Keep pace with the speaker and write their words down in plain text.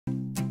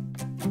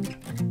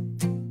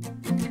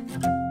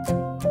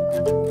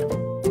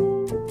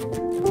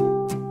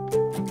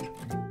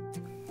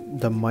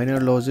The minor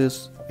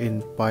losses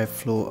in pipe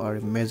flow are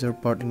a major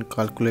part in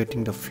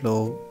calculating the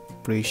flow,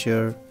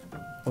 pressure,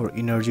 or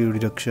energy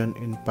reduction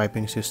in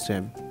piping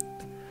system.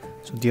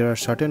 So there are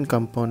certain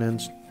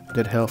components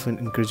that help in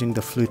increasing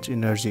the fluid's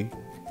energy.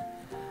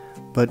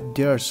 But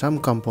there are some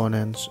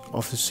components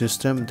of the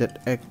system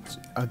that act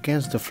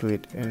against the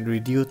fluid and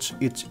reduce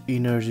its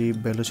energy,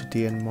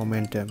 velocity, and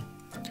momentum.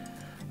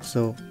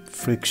 So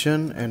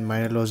friction and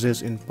minor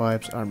losses in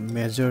pipes are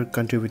major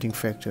contributing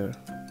factor.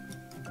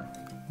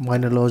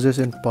 Minor losses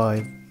in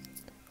pipe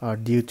are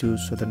due to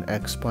sudden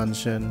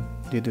expansion,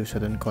 due to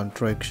sudden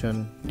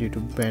contraction, due to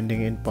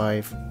bending in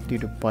pipe, due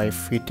to pipe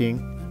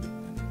fitting,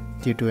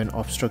 due to an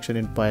obstruction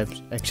in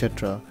pipes,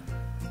 etc.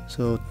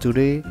 So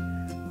today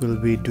we'll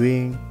be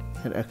doing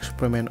an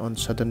experiment on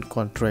sudden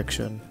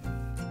contraction.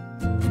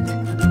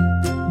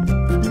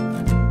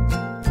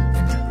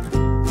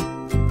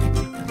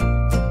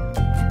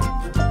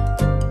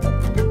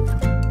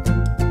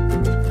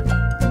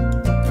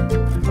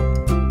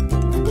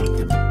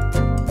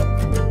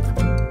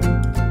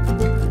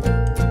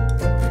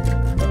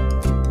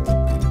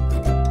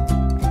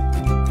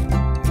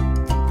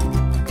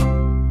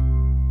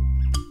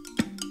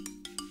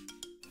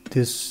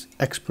 This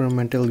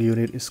experimental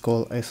unit is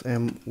called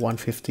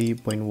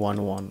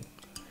SM150.11.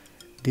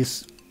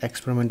 This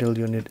experimental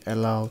unit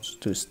allows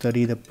to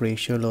study the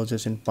pressure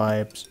losses in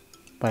pipes,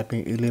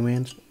 piping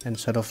elements, and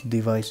set of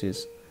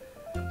devices.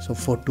 So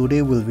for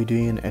today we'll be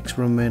doing an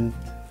experiment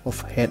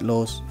of head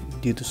loss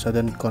due to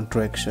sudden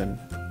contraction.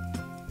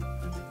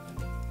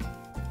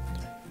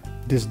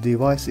 This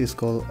device is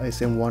called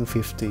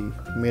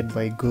SM150, made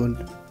by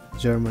Gunt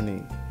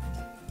Germany.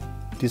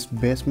 This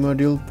base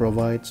module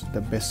provides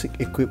the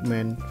basic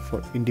equipment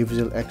for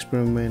individual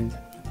experiment,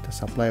 the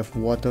supply of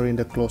water in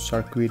the closed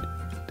circuit,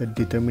 the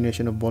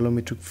determination of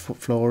volumetric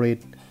flow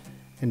rate,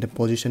 and the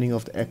positioning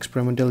of the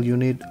experimental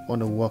unit on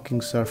the working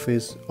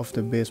surface of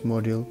the base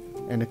module,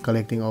 and the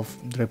collecting of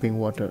dripping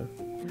water.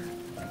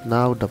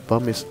 Now the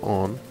pump is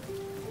on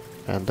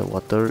and the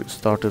water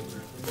started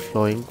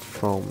flowing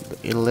from the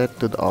inlet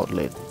to the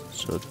outlet.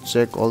 So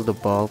check all the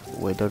valves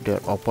whether they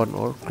are open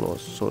or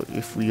closed. So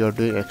if we are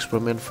doing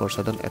experiment for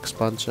sudden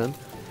expansion,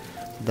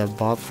 the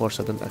valve for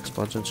sudden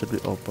expansion should be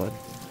open.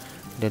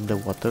 Then the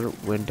water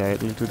went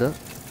directly to the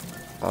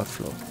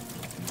outflow.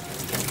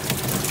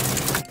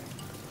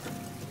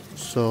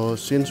 So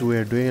since we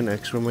are doing an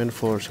experiment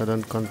for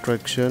sudden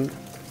contraction,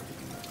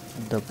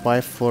 the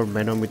pipe for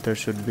manometer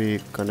should be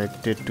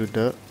connected to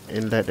the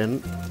inlet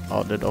and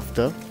outlet of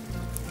the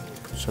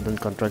sudden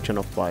contraction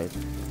of pipe.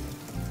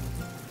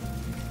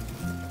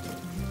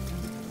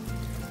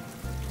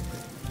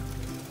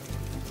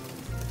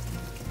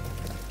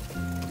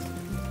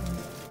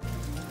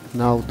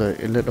 Now the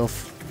inlet of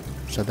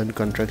sudden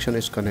contraction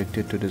is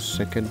connected to the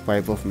second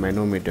pipe of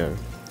manometer.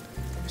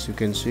 As you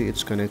can see,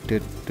 it's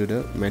connected to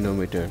the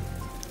manometer,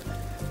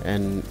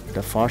 and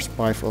the first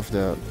pipe of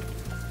the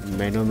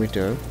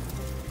manometer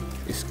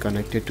is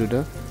connected to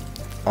the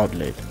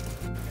outlet.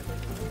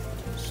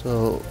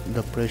 So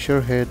the pressure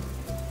head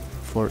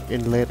for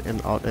inlet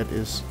and outlet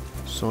is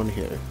shown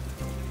here.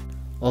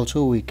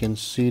 Also we can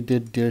see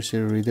that there's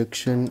a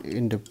reduction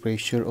in the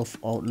pressure of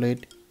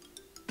outlet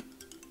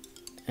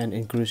and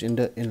increase in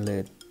the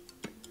inlet,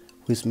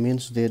 which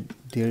means that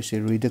there is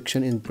a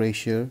reduction in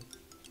pressure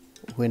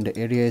when the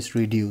area is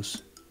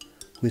reduced,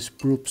 which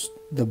proves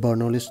the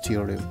Bernoulli's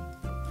theorem.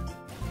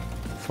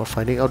 For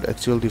finding out the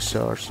actual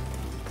discharge,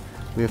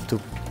 we have to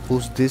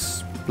push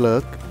this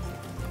plug,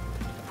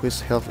 which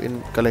helps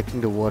in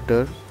collecting the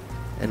water,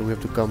 and we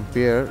have to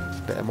compare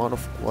the amount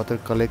of water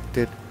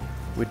collected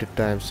with the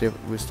time. Say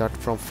we start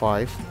from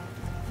 5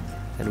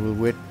 and we'll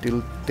wait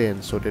till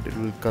 10 so that it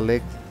will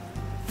collect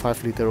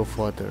 5 liters of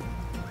water.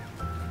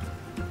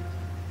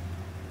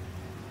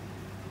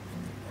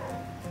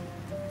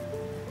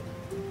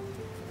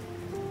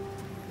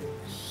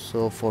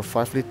 So for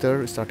 5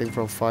 liters, starting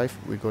from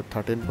 5, we got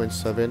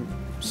 13.7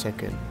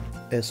 seconds.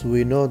 As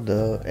we know,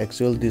 the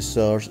actual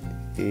discharge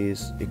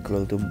is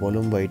equal to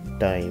volume by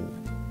time.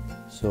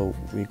 So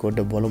we got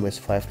the volume as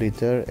 5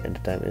 liters and the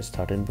time is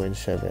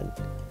 13.7.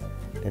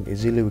 And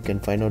easily we can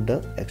find out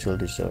the actual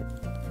discharge.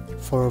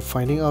 For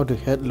finding out the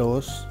head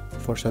loss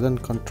for sudden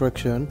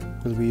contraction,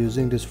 we'll be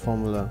using this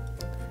formula.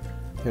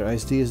 Here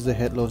SD is the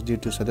head loss due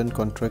to sudden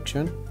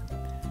contraction,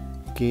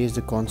 K is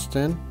the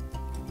constant,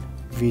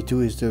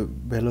 V2 is the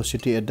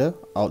velocity at the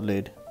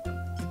outlet.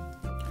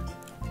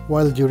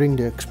 While during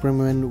the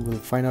experiment we'll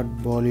find out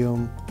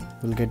volume,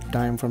 we'll get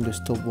time from the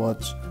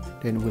stopwatch,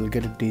 then we'll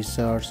get a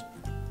discharge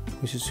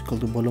which is equal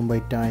to volume by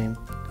time,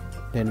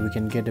 then we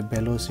can get a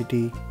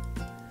velocity,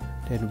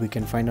 then we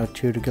can find out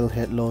theoretical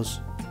head loss,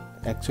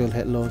 actual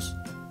head loss,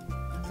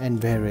 and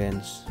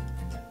variance.